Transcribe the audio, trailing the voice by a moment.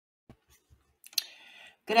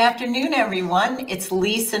Good afternoon, everyone. It's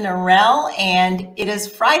Lisa Nirell, and it is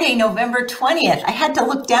Friday, November 20th. I had to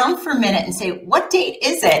look down for a minute and say, what date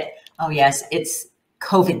is it? Oh, yes, it's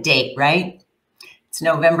COVID date, right? It's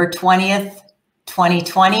November 20th,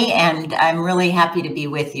 2020, and I'm really happy to be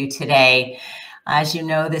with you today. As you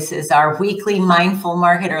know, this is our weekly Mindful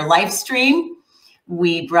Marketer live stream.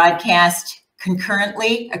 We broadcast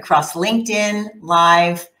concurrently across LinkedIn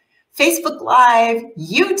Live, Facebook Live,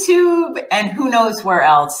 YouTube, and who knows where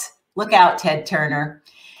else. Look out, Ted Turner.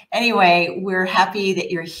 Anyway, we're happy that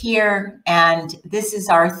you're here, and this is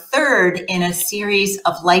our third in a series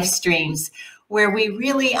of live streams where we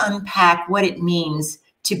really unpack what it means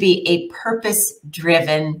to be a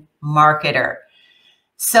purpose-driven marketer.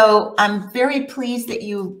 So I'm very pleased that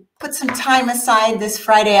you put some time aside this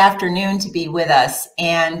Friday afternoon to be with us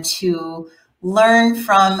and to learn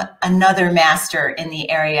from another master in the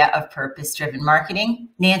area of purpose-driven marketing,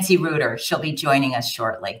 Nancie Ruder. She'll be joining us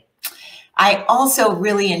shortly. I also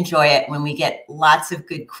really enjoy it when we get lots of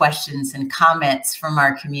good questions and comments from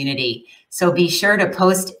our community. So be sure to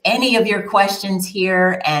post any of your questions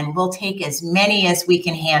here, and we'll take as many as we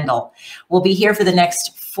can handle. We'll be here for the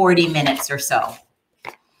next 40 minutes or so.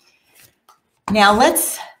 Now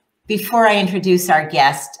before I introduce our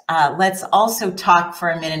guest, let's also talk for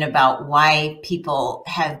a minute about why people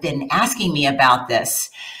have been asking me about this.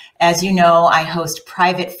 As you know, I host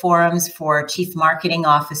private forums for chief marketing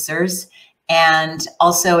officers and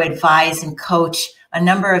also advise and coach a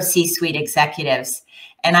number of C-suite executives.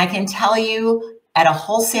 And I can tell you at a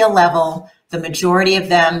wholesale level, the majority of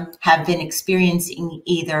them have been experiencing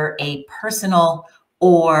either a personal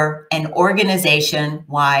or an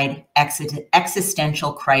organization-wide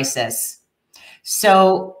existential crisis.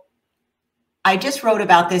 So I just wrote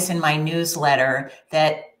about this in my newsletter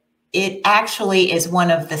that it actually is one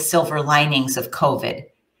of the silver linings of COVID,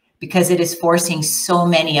 because it is forcing so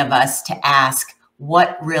many of us to ask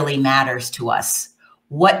what really matters to us.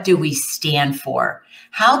 What do we stand for?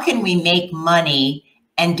 How can we make money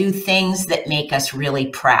and do things that make us really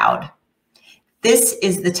proud? This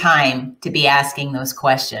is the time to be asking those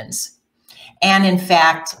questions. And in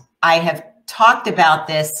fact, I have talked about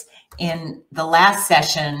this in the last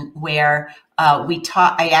session where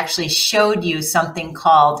I actually showed you something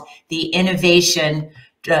called the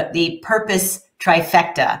the purpose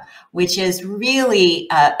trifecta, which is really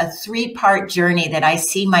a three-part journey that I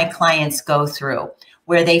see my clients go through,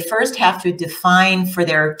 where they first have to define for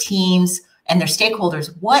their teams and their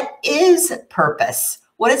stakeholders, what is purpose?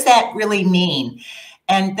 What does that really mean?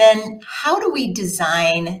 And then how do we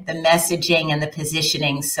design the messaging and the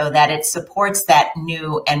positioning so that it supports that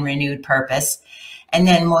new and renewed purpose? And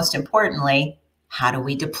then most importantly, how do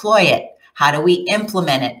we deploy it? How do we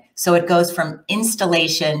implement it? So it goes from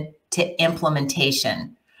installation to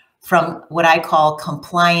implementation, from what I call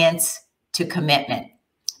compliance to commitment.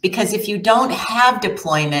 Because if you don't have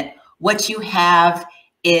deployment, what you have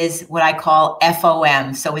is what I call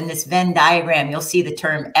FOM. So in this Venn diagram, you'll see the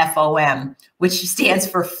term FOM, which stands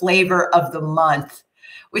for flavor of the month,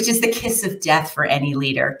 which is the kiss of death for any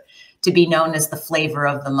leader, to be known as the flavor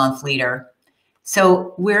of the month leader.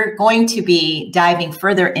 So we're going to be diving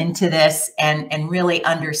further into this and really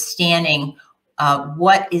understanding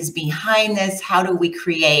what is behind this. How do we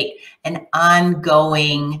create an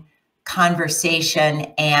ongoing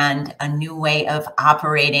conversation and a new way of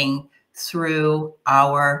operating through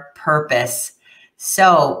our purpose?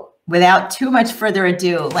 So without too much further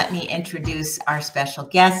ado, let me introduce our special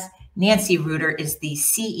guest. Nancie Ruder is the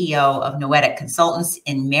CEO of Noetic Consultants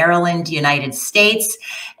in Maryland, United States.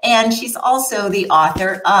 And she's also the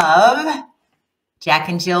author of Jack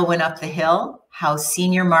and Jill Went Up the Hill, How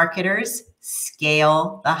Senior Marketers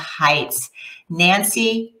Scale the Heights.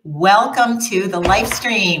 Nancie, welcome to the live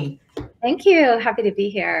stream. Thank you. Happy to be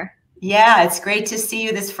here. Yeah, it's great to see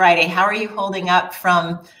you this Friday. How are you holding up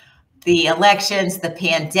from the elections, the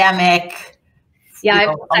pandemic?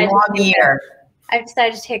 Yeah, a long year. I've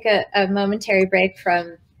decided to take a momentary break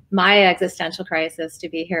from my existential crisis to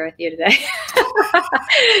be here with you today.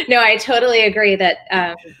 No, I totally agree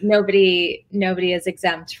that nobody is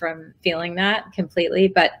exempt from feeling that completely.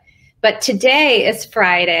 But today is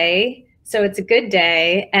Friday, so it's a good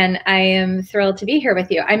day, and I am thrilled to be here with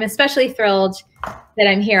you. I'm especially thrilled that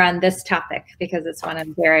I'm here on this topic because it's one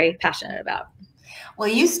I'm very passionate about. Well,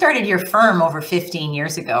 you started your firm over 15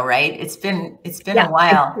 years ago, right? It's been a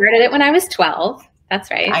while. I started it when I was 12. That's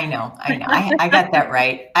right. I know. I got that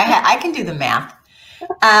right. I can do the math.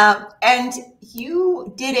 And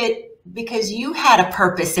you did it because you had a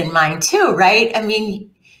purpose in mind too, right? I mean,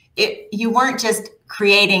 you weren't just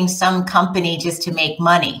creating some company just to make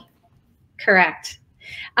money. Correct.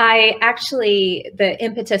 The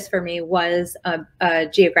impetus for me was a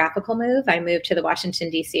geographical move. I moved to the Washington,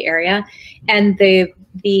 D.C. area. And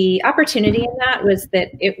the opportunity in that was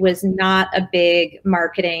that it was not a big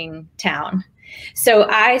marketing town. So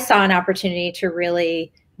I saw an opportunity to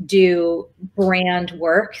really do brand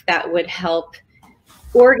work that would help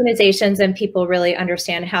organizations and people really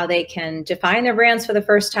understand how they can define their brands for the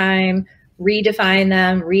first time, redefine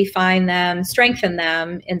them, refine them, strengthen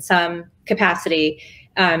them in some capacity.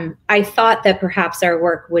 I thought that perhaps our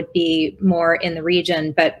work would be more in the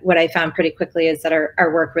region, but what I found pretty quickly is that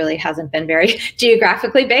our work really hasn't been very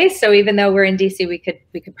geographically based. So even though we're in DC, we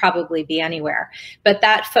could probably be anywhere. But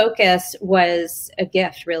that focus was a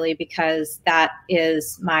gift, really, because that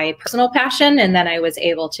is my personal passion. And then I was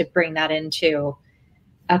able to bring that into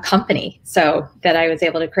a company so that I was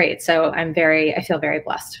able to create. So I feel very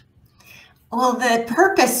blessed. Well, the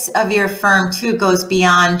purpose of your firm too goes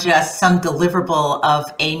beyond just some deliverable of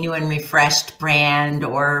a new and refreshed brand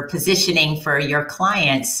or positioning for your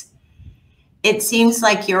clients. It seems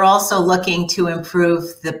like you're also looking to improve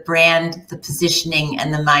the brand, the positioning,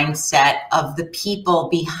 and the mindset of the people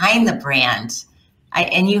behind the brand.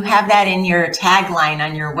 And you have that in your tagline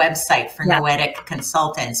on your website for Noetic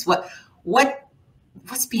Consultants.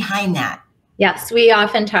 What's behind that? Yes, we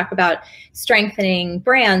often talk about strengthening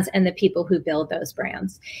brands and the people who build those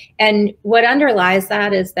brands. And what underlies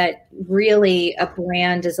that is that really a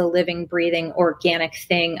brand is a living, breathing, organic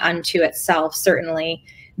thing unto itself, certainly,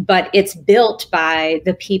 but it's built by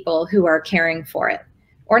the people who are caring for it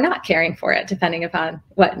or not caring for it, depending upon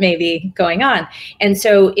what may be going on. And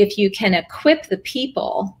so if you can equip the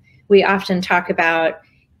people, we often talk about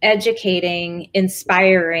educating,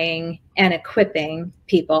 inspiring, and equipping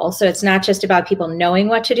people. So it's not just about people knowing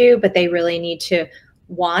what to do, but they really need to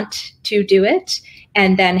want to do it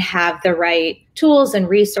and then have the right tools and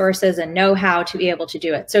resources and know-how to be able to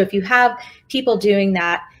do it. So if you have people doing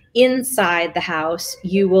that inside the house,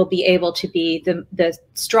 you will be able to be the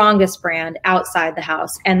strongest brand outside the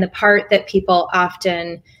house. And the part that people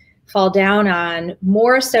often fall down on,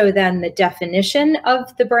 more so than the definition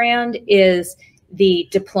of the brand, is the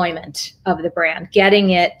deployment of the brand, getting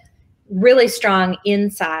it really strong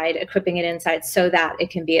inside, equipping it inside so that it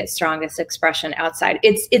can be its strongest expression outside.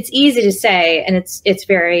 It's easy to say, and it's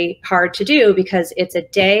very hard to do because it's a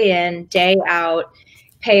day in, day out,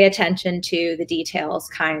 pay attention to the details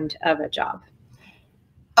kind of a job.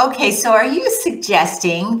 Okay, so are you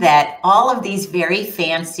suggesting that all of these very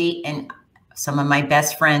fancy, and some of my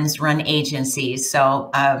best friends run agencies,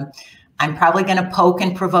 so I'm probably going to poke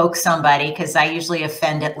and provoke somebody because I usually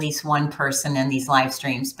offend at least one person in these live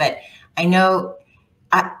streams. But I know,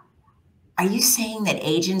 are you saying that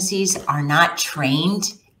agencies are not trained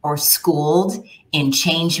or schooled in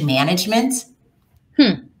change management?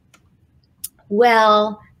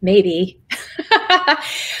 Well, maybe.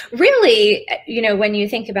 Really, when you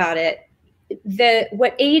think about it,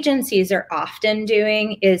 what agencies are often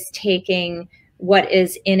doing is taking what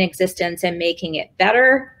is in existence and making it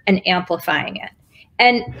better and amplifying it.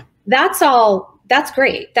 And that's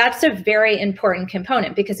great. That's a very important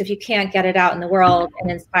component, because if you can't get it out in the world and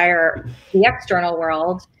inspire the external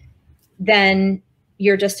world, then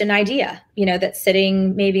you're just an idea, that's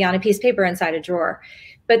sitting maybe on a piece of paper inside a drawer.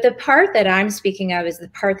 But the part that I'm speaking of is the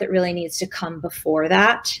part that really needs to come before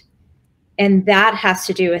that. And that has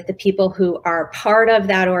to do with the people who are part of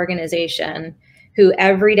that organization, who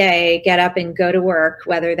every day get up and go to work,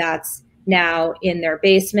 whether that's now in their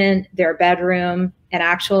basement, their bedroom, an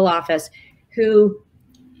actual office, who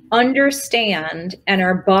understand and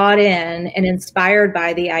are bought in and inspired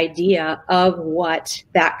by the idea of what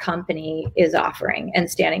that company is offering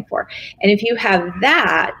and standing for. And if you have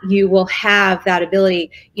that, you will have that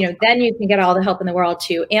ability, then you can get all the help in the world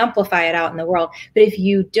to amplify it out in the world. But if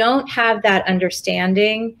you don't have that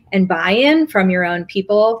understanding and buy-in from your own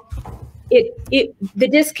people, the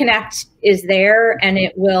disconnect is there, and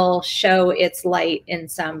it will show its light in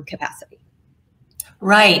some capacity.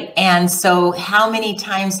 Right. And so how many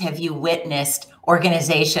times have you witnessed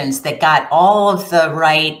organizations that got all of the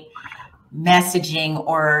right messaging,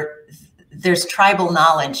 or there's tribal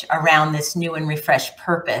knowledge around this new and refreshed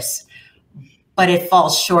purpose, but it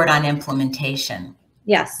falls short on implementation?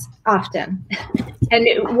 Yes, often.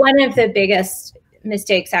 And one of the biggest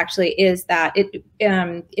mistakes actually is that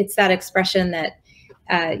it's that expression that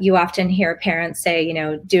you often hear parents say,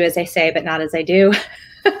 do as I say, but not as I do.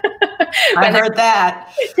 I heard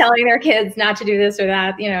that. Telling their kids not to do this or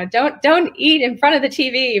that, don't eat in front of the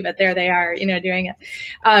TV, but there they are, doing it.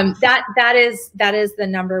 That is the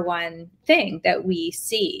number one thing that we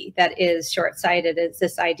see that is short-sighted, is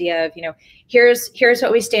this idea of, here's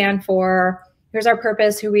what we stand for. Here's our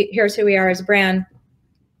purpose. Here's who we are as a brand.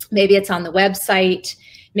 Maybe it's on the website.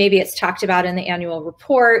 Maybe it's talked about in the annual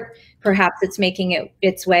report. Perhaps it's making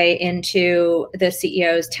its way into the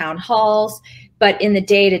CEO's town halls. But in the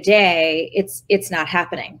day-to-day, it's not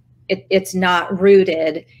happening. It's not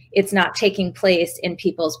rooted. It's not taking place in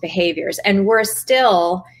people's behaviors. And we're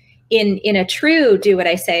still in a true do what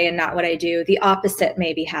I say and not what I do. The opposite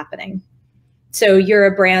may be happening. So you're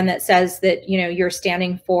a brand that says that, you know, you're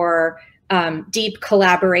standing for deep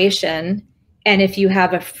collaboration. And if you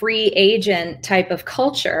have a free agent type of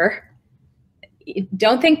culture,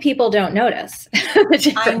 don't think people don't notice.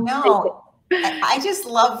 I know. I just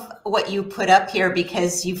love what you put up here,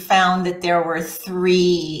 because you found that there were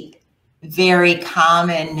 3 very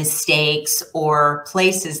common mistakes or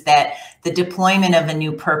places that the deployment of a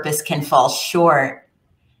new purpose can fall short.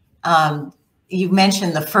 You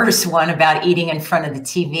mentioned the first one about eating in front of the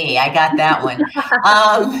TV. I got that one.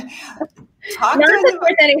 Not that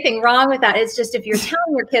there's anything wrong with that. It's just if you're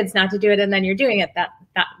telling your kids not to do it and then you're doing it,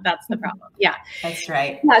 that's the problem. Yeah, that's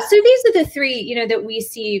right. Yeah. So these are the 3, you know, that we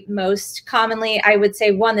see most commonly. I would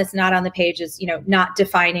say one that's not on the page is, you know, not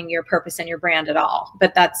defining your purpose and your brand at all.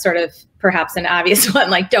 But that's sort of perhaps an obvious one.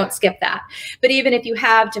 Like, don't skip that. But even if you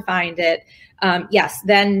have defined it, yes,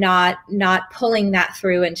 then not pulling that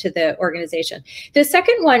through into the organization. The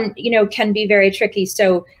second one, you know, can be very tricky.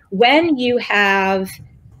 So when you have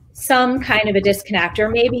some kind of a disconnect, or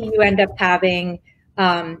maybe you end up having,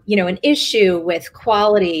 you know, an issue with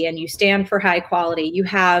quality and you stand for high quality, you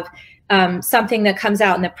have something that comes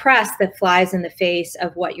out in the press that flies in the face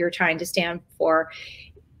of what you're trying to stand for,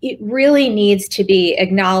 it really needs to be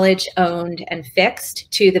acknowledged, owned, and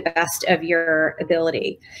fixed to the best of your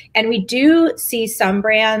ability. And we do see some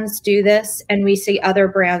brands do this, and we see other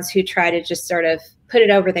brands who try to just sort of put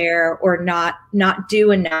it over there or not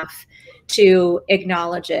do enough to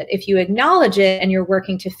acknowledge it. If you acknowledge it and you're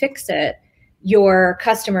working to fix it, your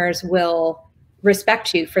customers will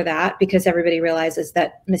respect you for that, because everybody realizes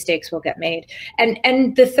that mistakes will get made.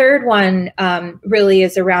 And the third one really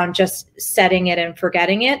is around just setting it and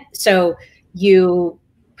forgetting it. So you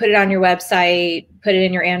put it on your website, put it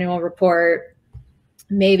in your annual report,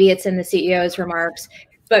 maybe it's in the CEO's remarks,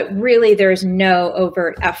 but really there's no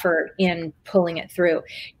overt effort in pulling it through.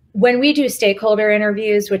 When we do stakeholder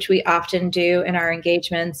interviews, which we often do in our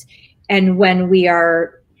engagements, and when we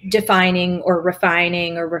are defining or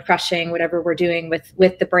refining or refreshing whatever we're doing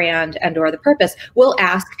with the brand and or the purpose, we'll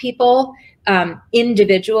ask people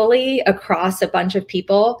individually across a bunch of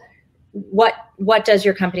people, what does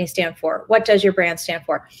your company stand for? What does your brand stand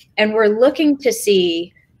for? And we're looking to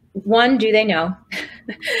see, one, do they know?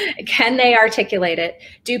 Can they articulate it?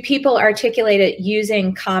 Do people articulate it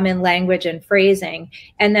using common language and phrasing?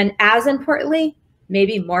 And then, as importantly,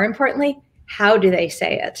 maybe more importantly, how do they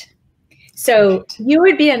say it? So you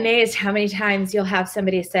would be amazed how many times you'll have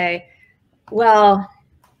somebody say, well,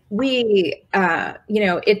 we, you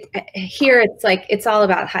know, here it's like, it's all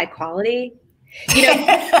about high quality. You know,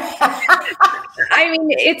 I mean,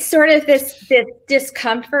 it's sort of this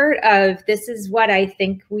discomfort of, this is what I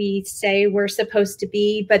think we say we're supposed to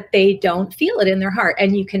be, but they don't feel it in their heart.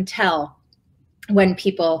 And you can tell when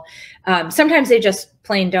people, sometimes they just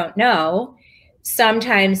plain don't know.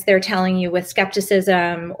 Sometimes they're telling you with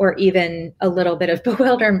skepticism or even a little bit of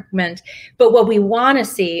bewilderment. But what we want to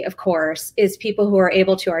see, of course, is people who are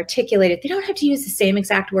able to articulate it. They don't have to use the same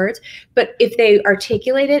exact words, but if they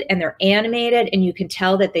articulate it and they're animated and you can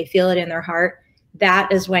tell that they feel it in their heart,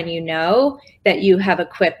 that is when you know that you have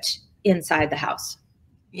equipped inside the house.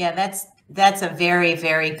 Yeah, that's a very,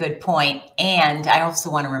 very good point. And I also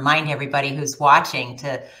want to remind everybody who's watching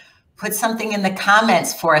to put something in the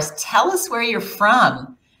comments for us. Tell us where you're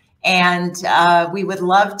from. And we would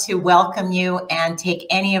love to welcome you and take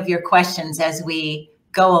any of your questions as we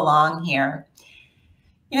go along here.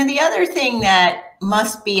 You know, the other thing that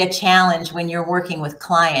must be a challenge when you're working with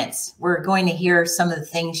clients, we're going to hear some of the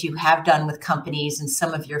things you have done with companies and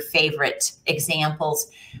some of your favorite examples.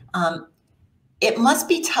 It must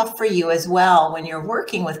be tough for you as well when you're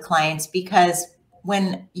working with clients, because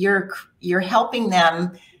when you're helping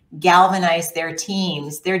them galvanize their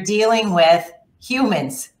teams, they're dealing with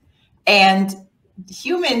humans. And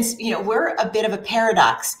humans, you know, we're a bit of a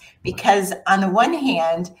paradox, because on the one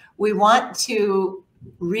hand, we want to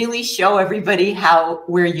really show everybody how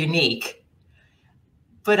we're unique.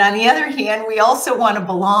 But on the other hand, we also want to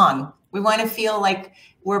belong. We want to feel like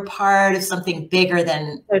we're part of something bigger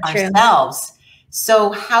than ourselves.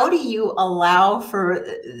 So how do you allow for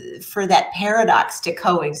that paradox to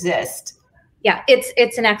coexist? Yeah,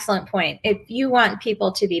 it's an excellent point. If you want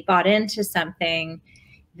people to be bought into something,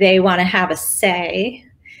 they want to have a say.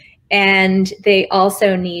 and they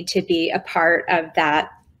also need to be a part of that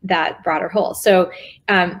broader whole. So,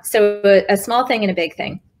 so a small thing and a big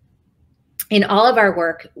thing. In all of our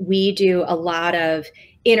work, we do a lot of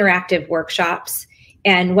interactive workshops.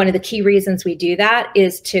 And one of the key reasons we do that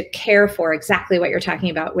is to care for exactly what you're talking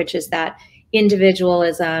about, which is that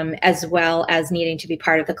individualism as well as needing to be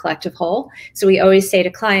part of the collective whole. So we always say to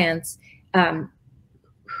clients,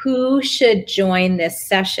 who should join this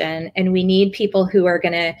session? And we need people who are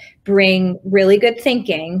going to bring really good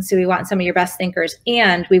thinking. So we want some of your best thinkers,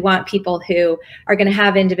 and we want people who are going to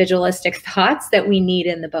have individualistic thoughts that we need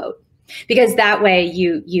in the boat, because that way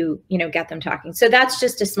you get them talking. So that's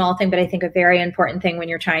just a small thing, but I think a very important thing when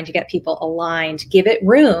you're trying to get people aligned, give it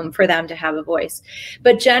room for them to have a voice.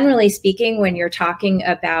 But generally speaking, when you're talking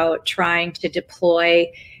about trying to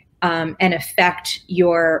deploy and affect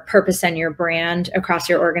your purpose and your brand across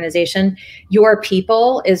your organization, your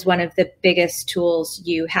people is one of the biggest tools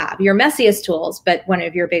you have. Your messiest tools, but one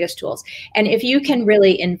of your biggest tools. And if you can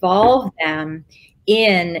really involve them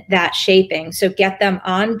in that shaping, so get them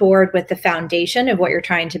on board with the foundation of what you're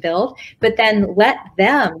trying to build, but then let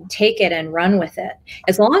them take it and run with it.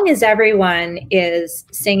 As long as everyone is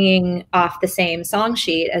singing off the same song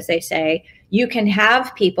sheet, as they say, you can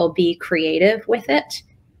have people be creative with it.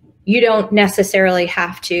 You don't necessarily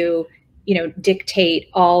have to, dictate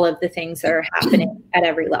all of the things that are happening at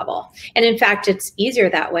every level. And in fact, it's easier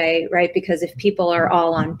that way, right? Because if people are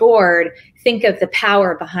all on board, think of the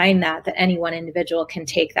power behind that any one individual can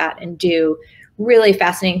take that and do really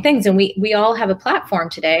fascinating things. And we all have a platform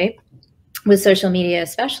today with social media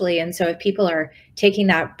especially. And so if people are taking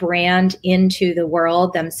that brand into the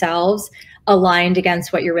world themselves, aligned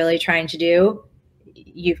against what you're really trying to do,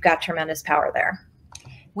 you've got tremendous power there.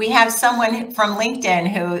 We have someone from LinkedIn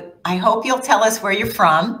who I hope you'll tell us where you're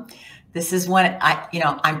from. This is one,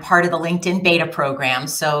 I'm part of the LinkedIn beta program,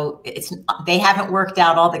 so they haven't worked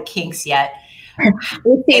out all the kinks yet.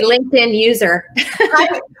 We see LinkedIn user.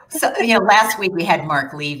 So, last week we had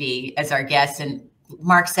Mark Levy as our guest, and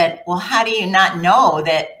Mark said, well, how do you not know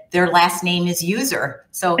that their last name is User?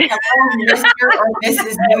 So hello, Mr. or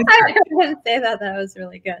Mrs. User. I didn't say that. That was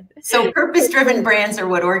really good. So purpose-driven brands are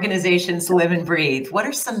what organizations live and breathe. What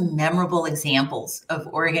are some memorable examples of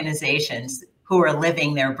organizations who are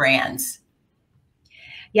living their brands?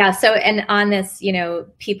 Yeah. So, and on this,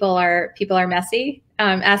 people are messy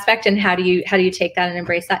aspect, and how do you take that and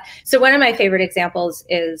embrace that? So one of my favorite examples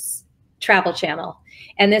is Travel Channel.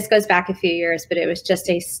 And this goes back a few years, but it was just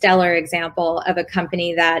a stellar example of a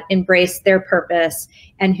company that embraced their purpose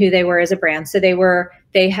and who they were as a brand. So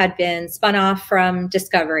they had been spun off from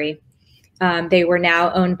Discovery. They were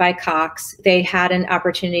now owned by Cox. They had an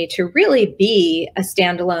opportunity to really be a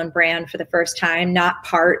standalone brand for the first time, not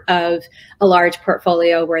part of a large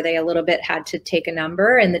portfolio where they a little bit had to take a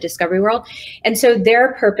number in the Discovery world. And so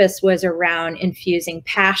their purpose was around infusing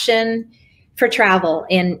passion for travel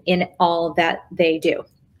in all that they do.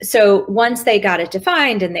 So once they got it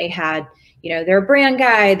defined and they had, their brand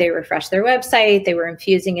guide, they refreshed their website, they were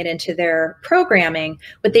infusing it into their programming.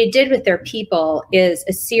 What they did with their people is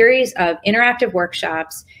a series of interactive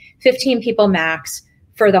workshops, 15 people max,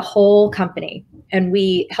 for the whole company. And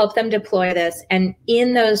we helped them deploy this. And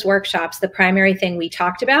in those workshops, the primary thing we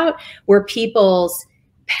talked about were people's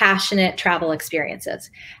passionate travel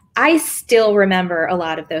experiences. I still remember a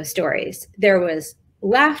lot of those stories. There was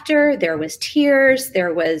laughter, there was tears,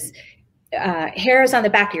 there was hairs on the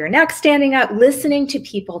back of your neck standing up, listening to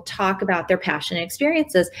people talk about their passionate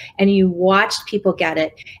experiences. And you watched people get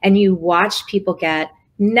it, and you watched people get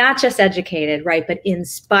not just educated, right, but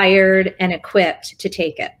inspired and equipped to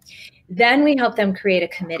take it. Then we helped them create a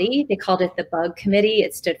committee. They called it the Bug Committee.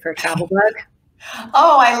 It stood for Travel Bug.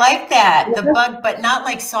 Oh, I like that. The bug, but not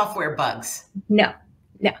like software bugs. No.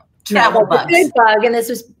 Travel bugs. Good bug, and this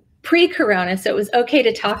was pre-corona, so it was okay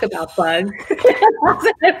to talk about bugs in a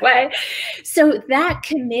positive way. So that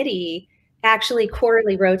committee actually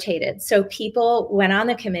quarterly rotated. So people went on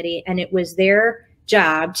the committee, and it was their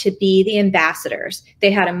job to be the ambassadors.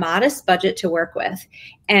 They had a modest budget to work with,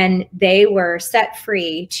 and they were set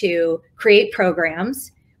free to create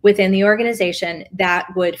programs within the organization that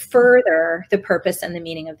would further the purpose and the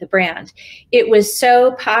meaning of the brand. It was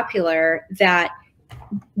so popular that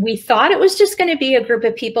we thought it was just going to be a group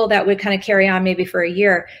of people that would kind of carry on maybe for a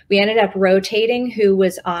year. We ended up rotating who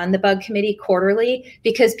was on the Bug Committee quarterly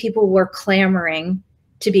because people were clamoring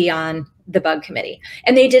to be on the Bug Committee.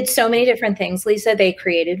 And they did so many different things, Lisa. They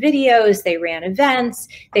created videos, they ran events,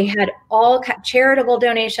 they had all charitable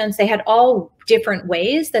donations, they had all different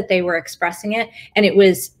ways that they were expressing it. And it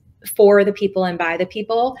was for the people and by the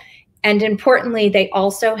people. And importantly, they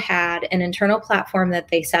also had an internal platform that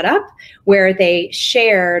they set up where they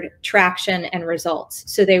shared traction and results.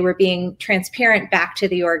 So they were being transparent back to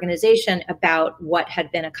the organization about what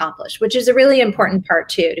had been accomplished, which is a really important part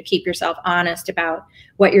too, to keep yourself honest about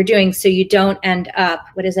what you're doing so you don't end up,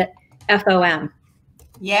 what is it, FOM?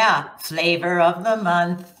 Yeah, flavor of the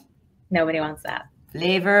month. Nobody wants that.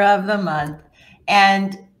 Flavor of the month.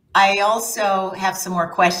 And I also have some more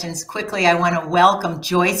questions. Quickly, I want to welcome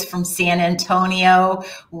Joyce from San Antonio.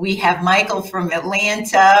 We have Michael from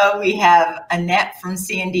Atlanta. We have Annette from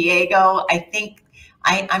San Diego. I think,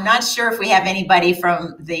 I'm not sure if we have anybody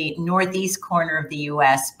from the northeast corner of the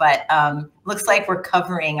U.S., but looks like we're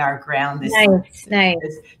covering our ground this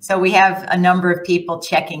Nice. So we have a number of people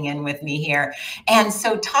checking in with me here. And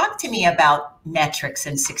so talk to me about metrics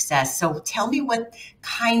and success. So tell me what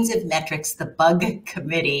kinds of metrics the bug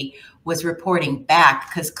committee was reporting back,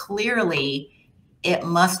 because clearly it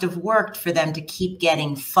must have worked for them to keep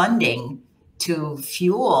getting funding to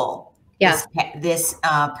fuel this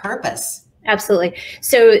purpose. Absolutely.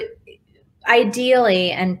 So ideally,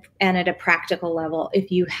 and at a practical level, if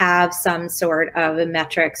you have some sort of a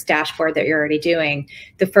metrics dashboard that you're already doing,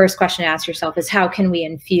 the first question to ask yourself is, how can we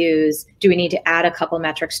infuse? Do we need to add a couple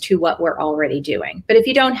metrics to what we're already doing? But if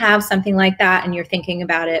you don't have something like that and you're thinking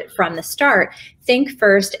about it from the start, think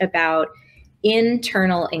first about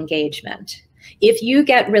internal engagement. If you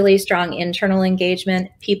get really strong internal engagement,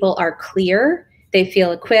 people are clear, they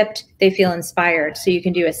feel equipped, they feel inspired. So you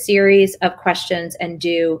can do a series of questions and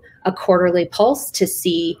do a quarterly pulse to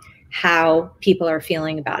see how people are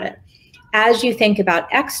feeling about it. As you think about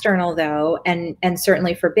external though, and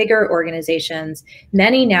certainly for bigger organizations,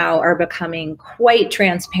 many now are becoming quite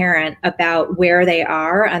transparent about where they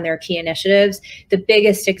are on their key initiatives. The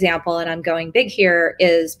biggest example, and I'm going big here,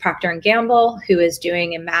 is Procter & Gamble, who is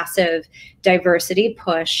doing a massive diversity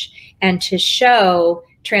push, and to show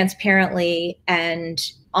transparently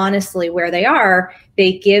and honestly where they are,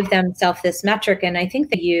 they give themselves this metric. And I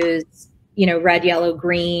think they use, red, yellow,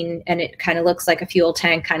 green, and it kind of looks like a fuel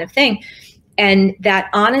tank kind of thing. And that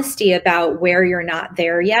honesty about where you're not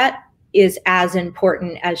there yet is as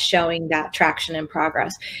important as showing that traction and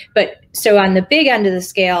progress. But so on the big end of the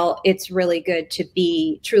scale, it's really good to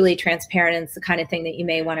be truly transparent. And it's the kind of thing that you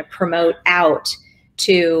may want to promote out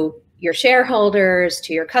to your shareholders,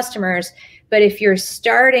 to your customers. But if you're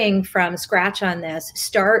starting from scratch on this,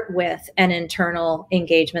 start with an internal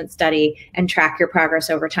engagement study and track your progress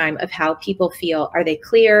over time of how people feel. Are they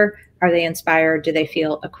clear? Are they inspired? Do they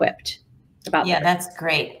feel equipped about that? That's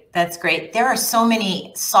great. That's great. There are so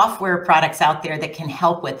many software products out there that can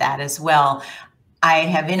help with that as well. I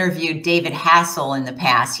have interviewed David Hassel in the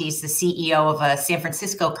past. He's the CEO of a San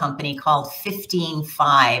Francisco company called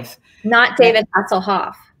 15Five. Not David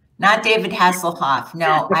Hasselhoff. Not David Hasselhoff.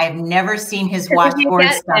 No, I've never seen his watchboard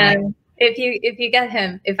stomach. If you get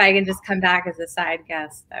him, if I can just come back as a side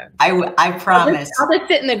guest, though. I promise. I'll just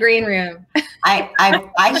sit in the green room.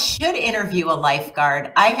 I should interview a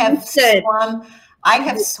lifeguard. I have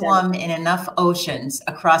swum in enough oceans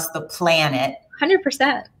across the planet.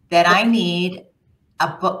 100%. That I need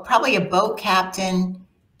probably a boat captain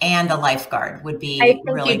and a lifeguard would be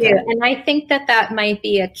really good. And I think that might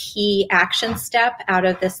be a key action step out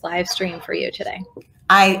of this live stream for you today.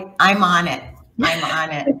 I'm on it. I'm on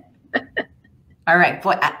it. All right.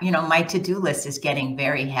 Boy, my to-do list is getting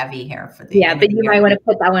very heavy here for the end but you might want to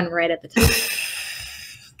put that one right at the top.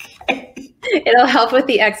 Okay. It'll help with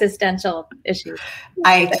the existential issues.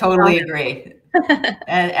 I totally agree.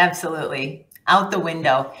 Absolutely. Out the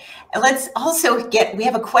window. And let's also we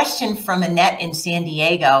have a question from Annette in San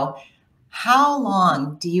Diego. How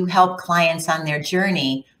long do you help clients on their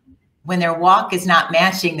journey when their walk is not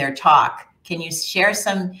matching their talk? Can you share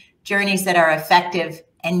some journeys that are effective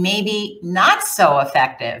and maybe not so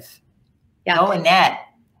effective? Go, Annette.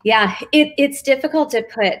 Yeah, it's difficult to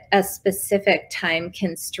put a specific time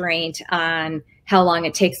constraint on how long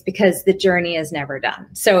it takes because the journey is never done.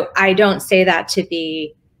 So I don't say that to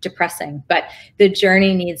be depressing, but the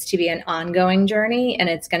journey needs to be an ongoing journey, and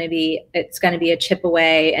it's going to be a chip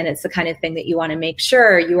away, and it's the kind of thing that you want to make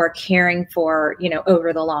sure you are caring for,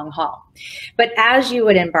 over the long haul. But as you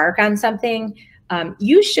would embark on something,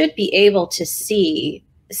 you should be able to see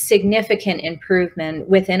significant improvement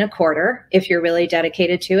within a quarter if you're really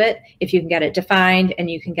dedicated to it, if you can get it defined and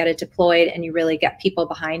you can get it deployed and you really get people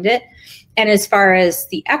behind it. And as far as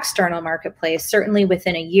the external marketplace, certainly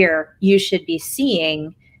within a year, you should be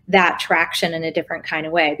seeing that traction in a different kind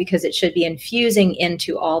of way, because it should be infusing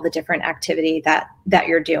into all the different activity that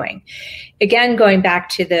you're doing. Again, going back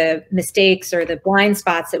to the mistakes or the blind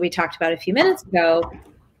spots that we talked about a few minutes ago,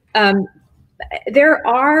 there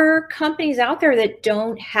are companies out there that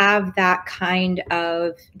don't have that kind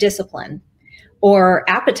of discipline or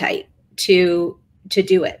appetite to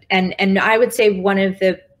do it. And I would say one of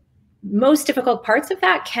the most difficult parts of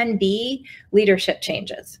that can be leadership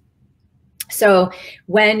changes. So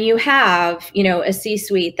when you have, you know, a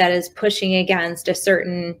C-suite that is pushing against a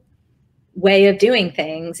certain way of doing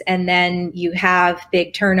things, and then you have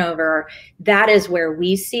big turnover, that is where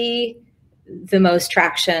we see the most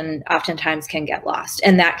traction oftentimes can get lost.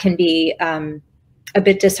 And that can be a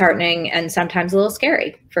bit disheartening and sometimes a little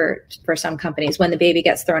scary for some companies when the baby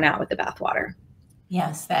gets thrown out with the bathwater.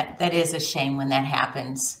 Yes, that is a shame when that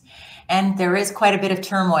happens. And there is quite a bit of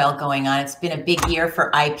turmoil going on. It's been a big year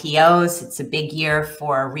for IPOs. It's a big year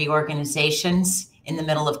for reorganizations in the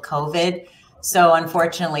middle of COVID. So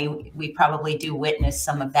unfortunately, we probably do witness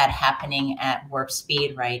some of that happening at warp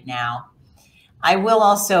speed right now.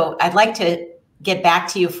 I'd like to get back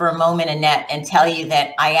to you for a moment, Annette, and tell you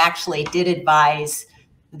that I actually did advise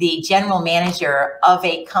the general manager of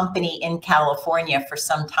a company in California for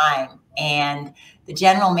some time. And the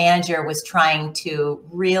general manager was trying to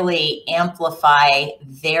really amplify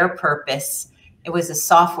their purpose. It was a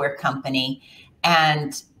software company,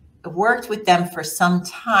 and worked with them for some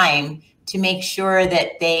time to make sure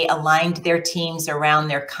that they aligned their teams around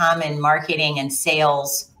their common marketing and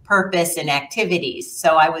sales purpose and activities.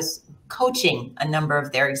 So I was coaching a number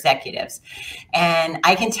of their executives. And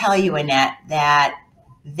I can tell you, Annette, that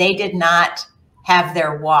they did not have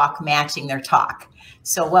their walk matching their talk.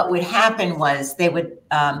 So what would happen was they would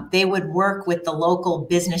work with the local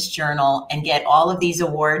business journal and get all of these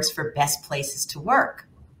awards for best places to work.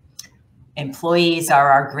 Employees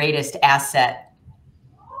are our greatest asset.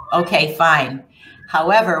 Okay, fine.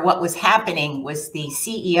 However, what was happening was the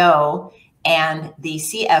CEO and the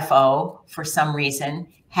CFO, for some reason,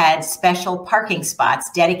 had special parking spots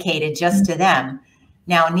dedicated just to them.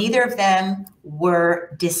 Now, neither of them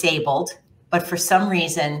were disabled, but for some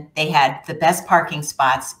reason, they had the best parking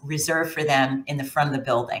spots reserved for them in the front of the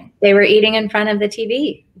building. They were eating in front of the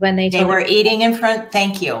TV when they were eating in front.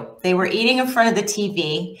 Thank you. They were eating in front of the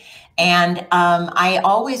TV. And I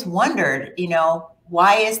always wondered, you know,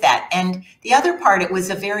 why is that? And the other part, it was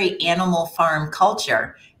a very animal farm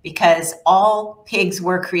culture, because all pigs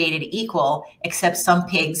were created equal, except some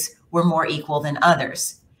pigs were more equal than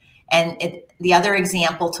others. And the other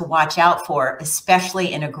example to watch out for,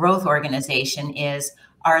 especially in a growth organization,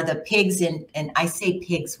 are the pigs in, and I say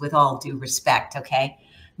pigs with all due respect, okay?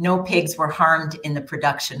 No pigs were harmed in the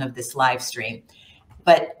production of this live stream.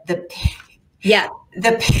 But the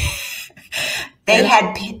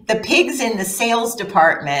pigs in the sales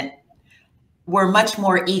department were much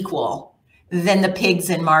more equal than the pigs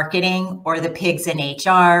in marketing or the pigs in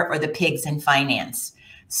HR or the pigs in finance.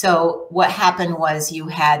 So what happened was you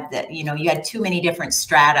had too many different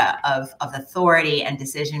strata of authority and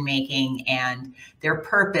decision making, and their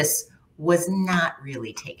purpose was not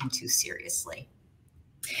really taken too seriously.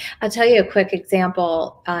 I'll tell you a quick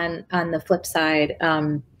example on the flip side.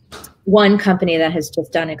 One company that has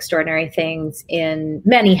just done extraordinary things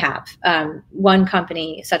many have. One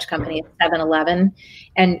company, such company is 7-Eleven.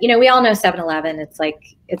 And, you know, we all know 7-Eleven, it's like,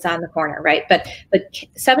 it's on the corner, right? But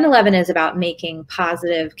 7-Eleven is about making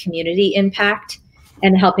positive community impact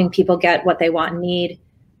and helping people get what they want and need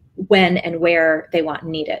when and where they want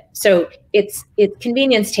and need it. So it's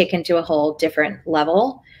convenience taken to a whole different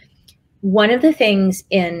level. One of the things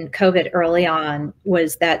in COVID early on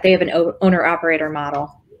was that they have an owner-operator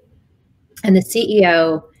model. And the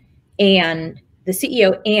CEO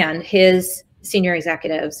and his senior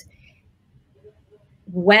executives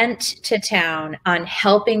went to town on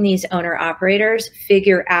helping these owner operators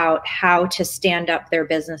figure out how to stand up their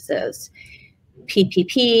businesses,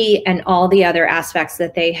 PPP, and all the other aspects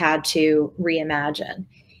that they had to reimagine.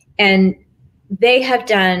 And they have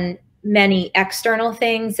done many external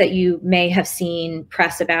things that you may have seen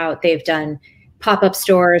press about. They've done pop-up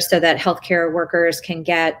stores so that healthcare workers can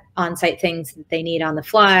get on-site things that they need on the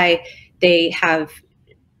fly. They have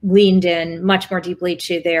leaned in much more deeply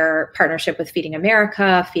to their partnership with Feeding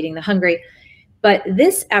America, Feeding the Hungry. But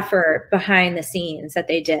this effort behind the scenes that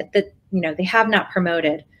they did, that, you know, they have not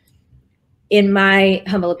promoted, in my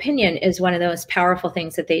humble opinion, is one of the most powerful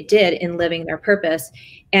things that they did in living their purpose.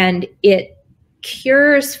 And it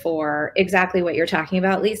cures for exactly what you're talking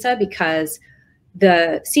about, Lisa, because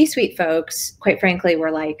the C-suite folks, quite frankly,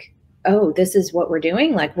 were like, oh, this is what we're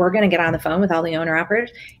doing. Like, we're going to get on the phone with all the owner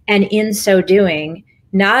operators. And in so doing,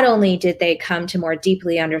 not only did they come to more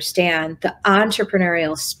deeply understand the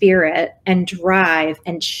entrepreneurial spirit and drive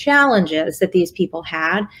and challenges that these people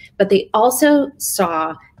had, but they also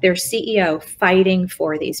saw their CEO fighting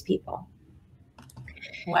for these people.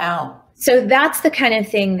 Wow. So that's the kind of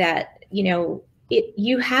thing that, you know,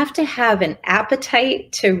 you have to have an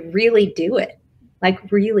appetite to really do it, like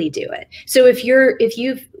really do it. So if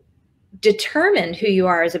you've determined who you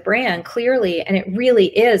are as a brand clearly, and it really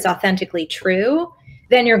is authentically true,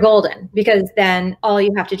 then you're golden, because then all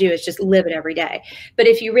you have to do is just live it every day. But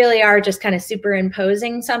if you really are just kind of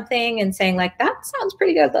superimposing something and saying like, that sounds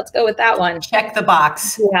pretty good, let's go with that one. Check the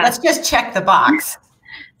box. Yeah. Let's just check the box.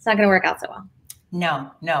 It's not going to work out so well.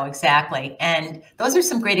 No, exactly. And those are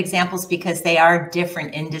some great examples because they are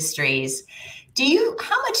different industries.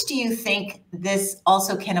 How much do you think this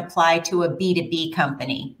also can apply to a B2B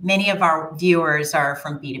company? Many of our viewers are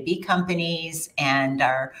from B2B companies and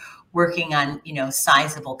are working on, you know,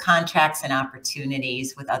 sizable contracts and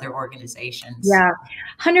opportunities with other organizations. Yeah,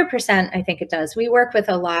 100%. I think it does. We work with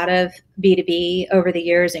a lot of B2B over the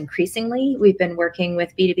years. Increasingly, we've been working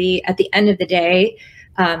with B2B. At the end of the day,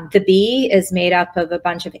 the B is made up of a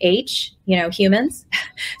bunch of H, you know, humans.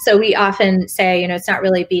 So we often say, you know, it's not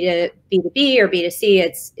really B to B or B to C,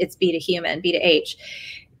 it's B to human, B to H.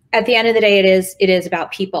 At the end of the day, it is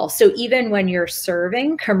about people. So even when you're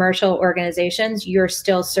serving commercial organizations, you're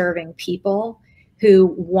still serving people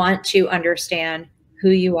who want to understand who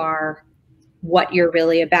you are, what you're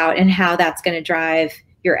really about, and how that's going to drive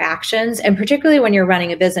your actions. And particularly when you're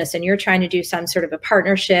running a business and you're trying to do some sort of a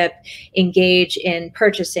partnership, engage in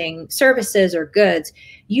purchasing services or goods,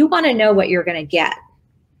 you want to know what you're going to get.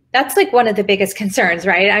 That's like one of the biggest concerns,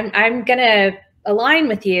 right? I'm going to align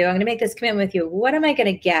with you. I'm going to make this commitment with you. What am I going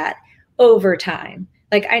to get over time?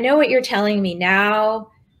 Like, I know what you're telling me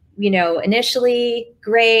now, you know, initially,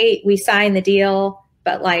 great, we signed the deal,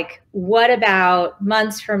 but like, what about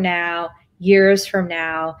months from now, years from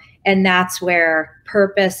now? And that's where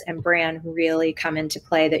purpose and brand really come into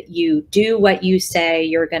play, that you do what you say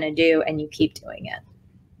you're going to do and you keep doing it.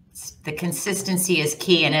 The consistency is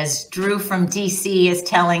key. And as Drew from DC is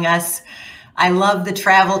telling us, I love the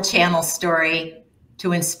Travel Channel story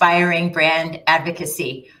to inspiring brand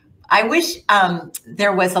advocacy. I wish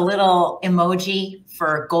there was a little emoji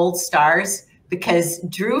for gold stars, because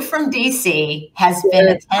Drew from DC has been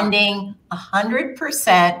attending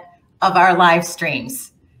 100% of our live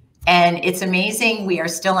streams. And it's amazing. We are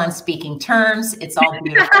still on speaking terms. It's all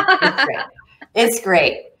beautiful. It's great. It's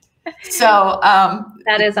great. So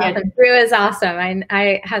that is awesome. Drew is awesome.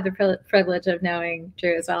 I had the privilege of knowing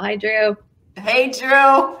Drew as well. Hi, Drew. Hey,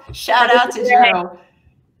 Drew. Shout out to Drew.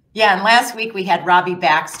 Yeah, and last week we had Robbie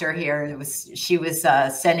Baxter here. She was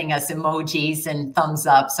sending us emojis and thumbs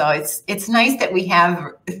up. So it's nice that we have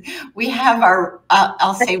our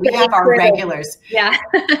I'll say we have our regulars. Yeah.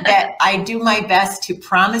 That I do my best to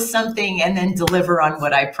promise something and then deliver on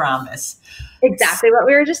what I promise. Exactly what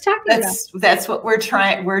we were just talking about. That's what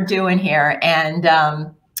we're doing here. And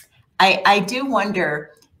I do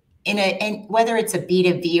wonder, in whether it's a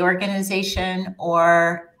B2B organization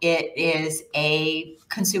or it is a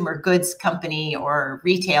consumer goods company or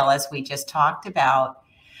retail, as we just talked about,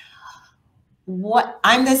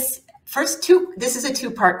 this is a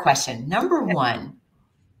two-part question. Number one,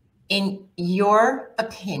 in your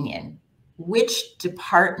opinion, which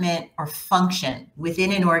department or function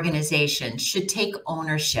within an organization should take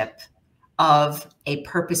ownership of a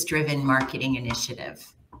purpose-driven marketing initiative?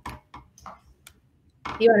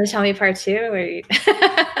 You want to tell me part two? Or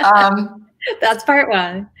that's part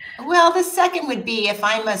one. Well, the second would be if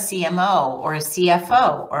I'm a CMO or a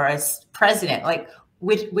CFO or a president, like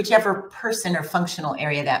whichever person or functional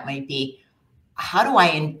area that might be. How do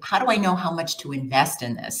I know how much to invest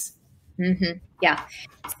in this? Mm-hmm. Yeah.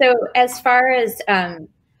 So as far as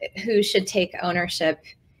who should take ownership,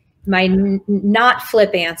 my not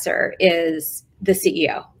flip answer is the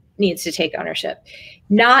CEO needs to take ownership.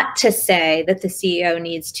 Not to say that the CEO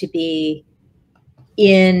needs to be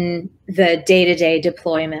in the day-to-day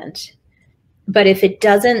deployment, but if it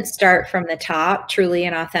doesn't start from the top truly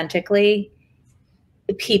and authentically,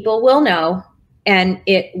 people will know and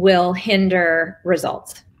it will hinder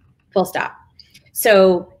results, full stop.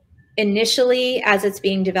 So initially, as it's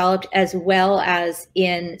being developed, as well as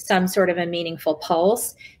in some sort of a meaningful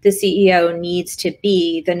pulse, the CEO needs to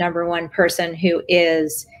be the number one person who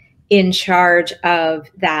is in charge of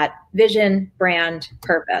that vision, brand,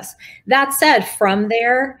 purpose. That said, from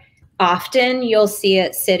there, often you'll see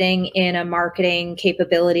it sitting in a marketing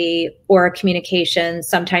capability or a communications.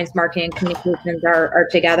 Sometimes marketing and communications are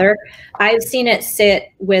together. I've seen it sit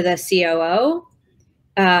with a COO.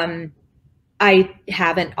 I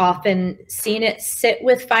haven't often seen it sit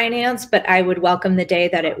with finance, but I would welcome the day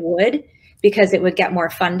that it would, because it would get more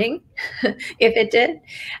funding if it did.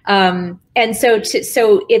 And so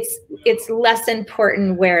it's less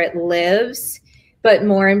important where it lives, but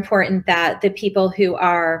more important that the people who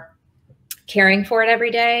are caring for it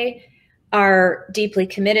every day are deeply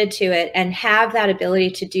committed to it and have that ability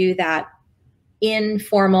to do that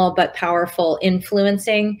informal but powerful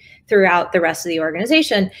influencing throughout the rest of the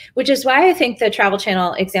organization, which is why I think the Travel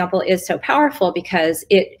Channel example is so powerful, because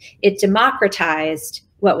it democratized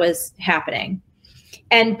what was happening.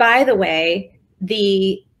 And by the way,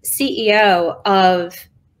 the CEO of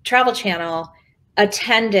Travel Channel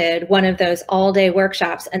attended one of those all-day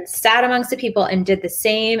workshops and sat amongst the people and did the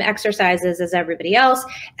same exercises as everybody else,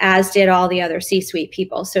 as did all the other C-suite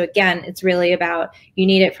people. So again, it's really about, you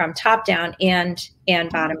need it from top down and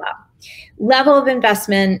bottom up. Level of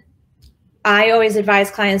investment, I always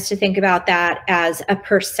advise clients to think about that as a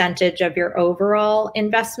percentage of your overall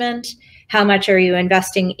investment. How much are you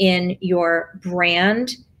investing in your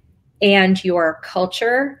brand and your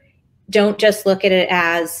culture? Don't just look at it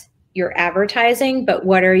as your advertising, but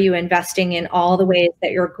what are you investing in all the ways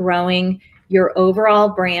that you're growing your overall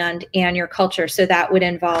brand and your culture? So that would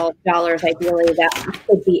involve dollars, ideally, that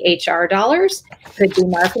could be HR dollars, could be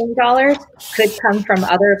marketing dollars, could come from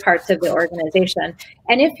other parts of the organization.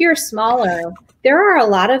 And if you're smaller, there are a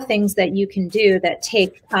lot of things that you can do that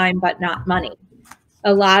take time, but not money.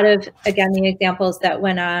 A lot of, again, the examples that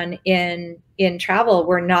went on in travel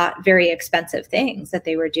were not very expensive things that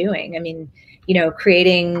they were doing. I mean, you know,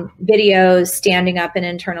 creating videos, standing up an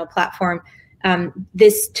internal platform.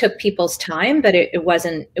 This took people's time, but it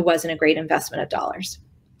wasn't a great investment of dollars.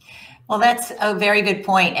 Well, that's a very good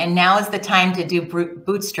point. And now is the time to do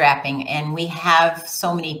bootstrapping. And we have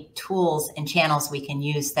so many tools and channels we can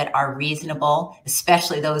use that are reasonable,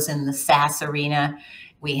 especially those in the SaaS arena.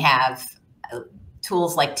 We have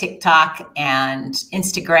tools like TikTok and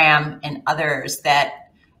Instagram and others that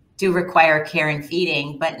do require care and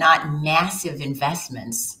feeding, but not massive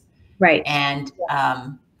investments. Right. And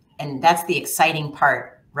that's the exciting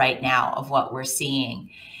part right now of what we're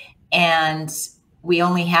seeing. And we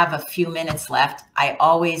only have a few minutes left. I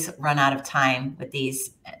always run out of time with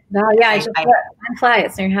these. No, yeah, time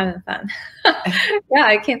flies and you're having fun. Yeah,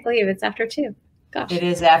 I can't believe it's after 2. Gosh. It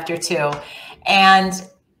is after 2. And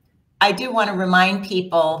I do want to remind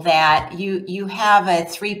people that you have a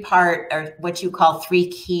 3-part, or what you call 3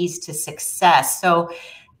 keys to success. So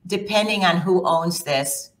depending on who owns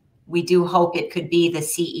this, we do hope it could be the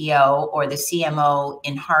CEO or the CMO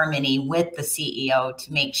in harmony with the CEO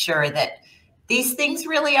to make sure that these things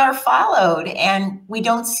really are followed and we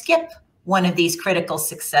don't skip one of these critical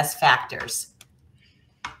success factors.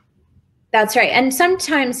 That's right. And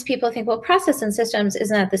sometimes people think, well, process and systems,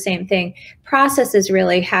 isn't that the same thing? Process is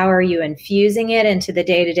really, how are you infusing it into the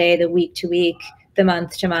day-to-day, the week-to-week, the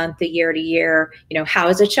month-to-month, the year-to-year? You know, how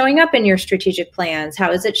is it showing up in your strategic plans? How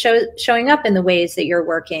is it showing up in the ways that you're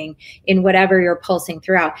working, in whatever you're pulsing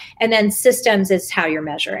throughout? And then systems is how you're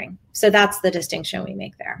measuring. So that's the distinction we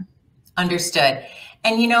make there. Understood.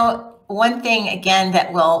 And, you know, one thing, again,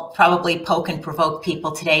 that will probably poke and provoke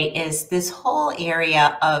people today is this whole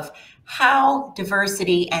area of how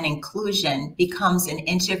diversity and inclusion becomes an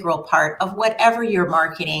integral part of whatever your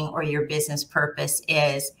marketing or your business purpose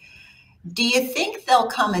is. Do you think there'll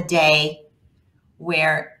come a day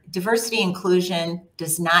where diversity inclusion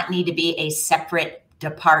does not need to be a separate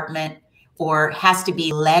department or has to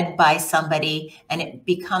be led by somebody, and it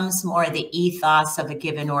becomes more the ethos of a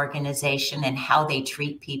given organization and how they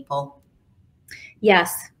treat people?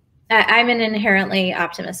 Yes. I'm an inherently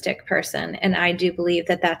optimistic person, and I do believe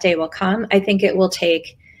that that day will come. I think it will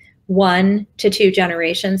take 1 to 2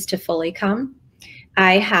 generations to fully come.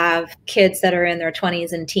 I have kids that are in their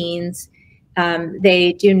 20s and teens.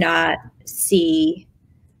 They do not see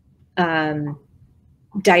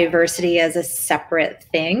diversity as a separate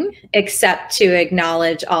thing, except to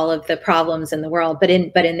acknowledge all of the problems in the world. But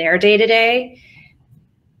in their day-to-day,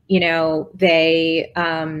 you know, they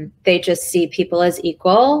just see people as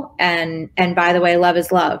equal, and by the way, love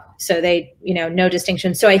is love. So they, you know, no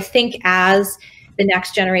distinction. So I think as the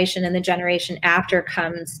next generation and the generation after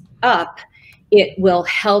comes up, it will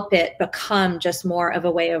help it become just more of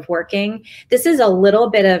a way of working. This is a little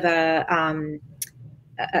bit of a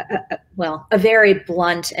very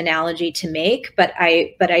blunt analogy to make, but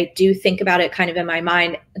I do think about it kind of in my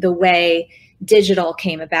mind, the way digital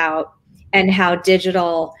came about and how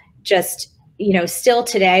digital just, you know, still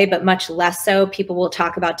today, but much less so, people will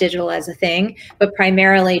talk about digital as a thing, but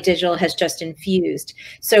primarily digital has just infused.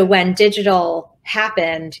 So when digital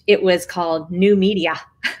happened, it was called new media.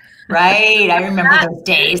 Right. I remember those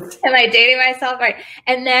days. Am I dating myself? Right.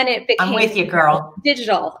 And then it became I'm with you, girl.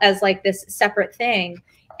 Digital as like this separate thing.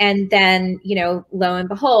 And then, lo and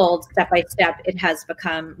behold, step by step, it has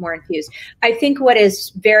become more infused. I think what is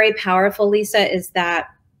very powerful, Lisa, is that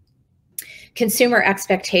consumer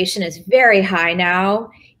expectation is very high now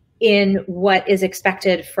in what is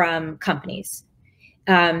expected from companies.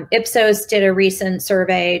 Ipsos did a recent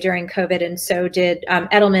survey during COVID, and so did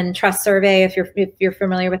Edelman Trust Survey, if you're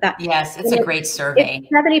familiar with that. Yes, it's a great survey.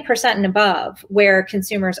 It's 70% and above where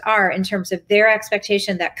consumers are in terms of their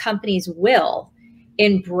expectation that companies will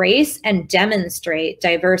embrace and demonstrate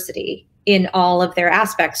diversity in all of their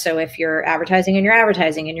aspects. So if you're advertising and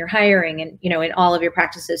you're hiring and, in all of your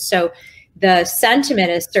practices. So the sentiment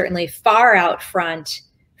is certainly far out front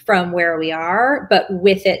from where we are, but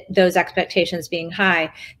with it, those expectations being high.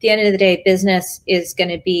 At the end of the day, business is going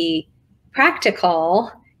to be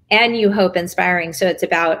practical and, you hope, inspiring. So it's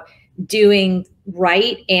about doing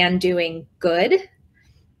right and doing good.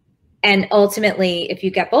 And ultimately, if you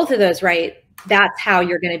get both of those right, that's how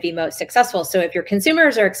you're going to be most successful. So if your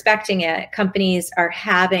consumers are expecting it, companies are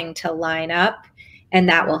having to line up, and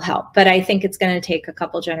that will help. But I think it's going to take a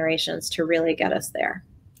couple generations to really get us there.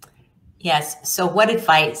 Yes. So what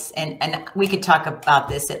advice, and we could talk about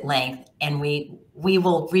this at length, and we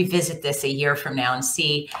will revisit this a year from now and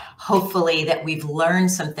see, hopefully, that we've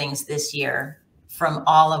learned some things this year from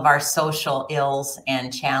all of our social ills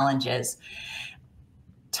and challenges.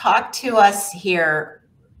 Talk to us here,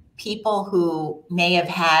 people who may have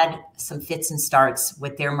had some fits and starts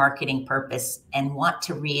with their marketing purpose and want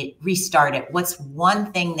to restart it. What's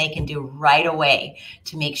one thing they can do right away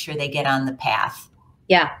to make sure they get on the path?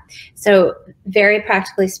 Yeah. So very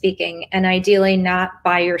practically speaking, and ideally not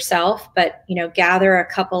by yourself, but, gather a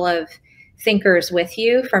couple of thinkers with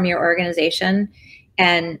you from your organization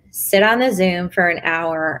and sit on the Zoom for an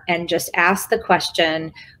hour and just ask the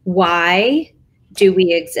question, why do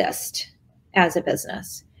we exist as a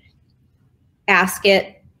business? Ask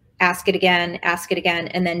it again,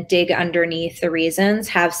 and then dig underneath the reasons.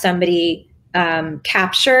 Have somebody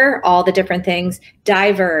capture all the different things,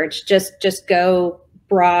 diverge, just go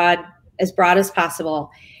as broad as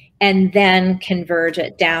possible, and then converge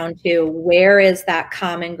it down to where is that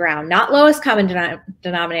common ground, not lowest common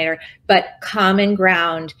denominator, but common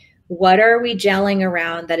ground. What are we gelling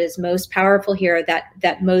around that is most powerful here,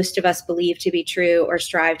 that most of us believe to be true or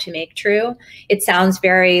strive to make true? It sounds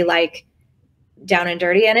very like down and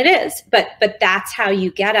dirty, and it is, but that's how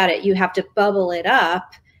you get at it. You have to bubble it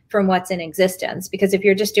up from what's in existence, because if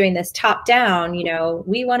you're just doing this top down,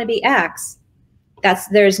 we want to be X,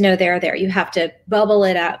 there's no there. You have to bubble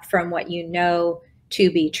it up from what you know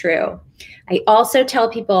to be true. I also tell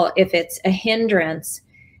people, if it's a hindrance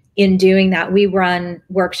in doing that, we run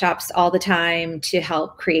workshops all the time to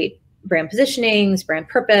help create brand positionings, brand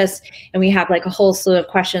purpose, and we have like a whole slew of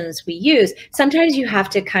questions we use. Sometimes you have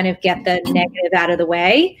to kind of get the negative out of the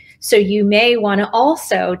way. So you may want to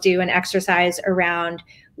also do an exercise around,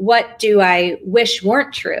 what do I wish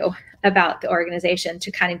weren't true about the organization, to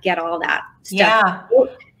kind of get all that stuff. Yeah.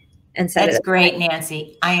 And that's great,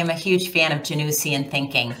 Nancie. I am a huge fan of Janusian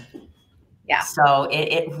thinking. Yeah. So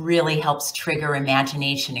it really helps trigger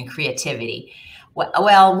imagination and creativity.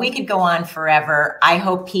 Well, we could go on forever. I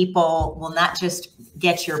hope people will not just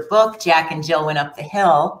get your book, Jack and Jill Went Up the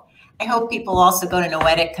Hill. I hope people also go to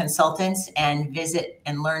Noetic Consultants and visit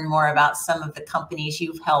and learn more about some of the companies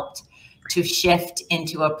you've helped to shift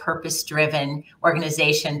into a purpose-driven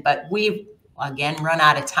organization. But we've, again, run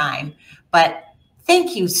out of time. But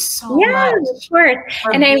thank you so much. Of course.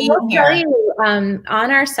 And I will tell you, on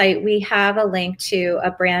our site, we have a link to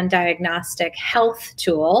a brand diagnostic health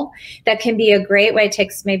tool that can be a great way. It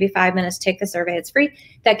takes maybe 5 minutes to take the survey. It's free.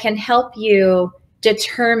 That can help you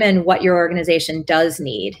determine what your organization does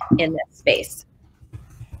need in this space.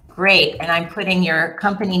 Great. And I'm putting your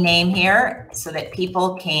company name here so that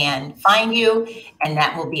people can find you, and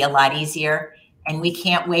that will be a lot easier. And we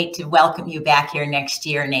can't wait to welcome you back here next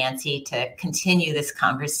year, Nancie, to continue this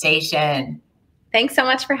conversation. Thanks so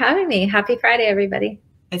much for having me. Happy Friday, everybody.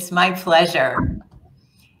 It's my pleasure.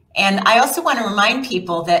 And I also want to remind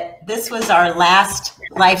people that this was our last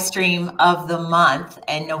live stream of the month,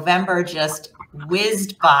 and November just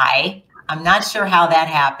whizzed by. I'm not sure how that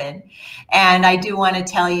happened. And I do want to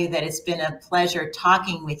tell you that it's been a pleasure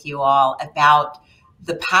talking with you all about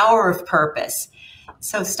the power of purpose.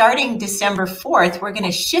 So starting December 4th, we're going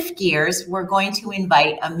to shift gears. We're going to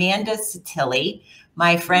invite Amanda Satilli,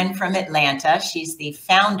 my friend from Atlanta. She's the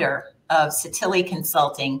founder of Satilli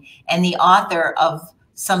Consulting and the author of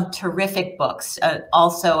some terrific books,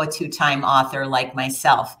 also a two-time author like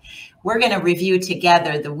myself. We're going to review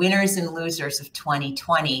together the winners and losers of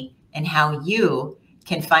 2020 and how you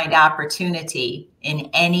can find opportunity in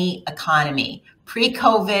any economy,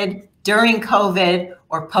 pre-COVID, during COVID,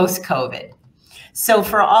 or post-COVID. So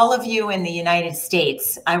for all of you in the United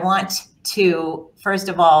States, I want to, first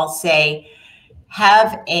of all, say,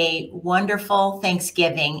 have a wonderful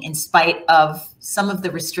Thanksgiving in spite of some of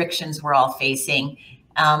the restrictions we're all facing.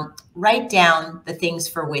 Write down the things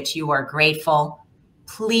for which you are grateful.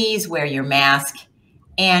 Please wear your mask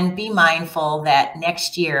and be mindful that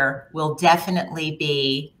next year will definitely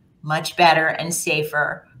be much better and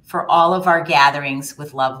safer for all of our gatherings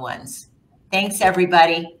with loved ones. Thanks,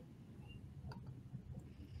 everybody.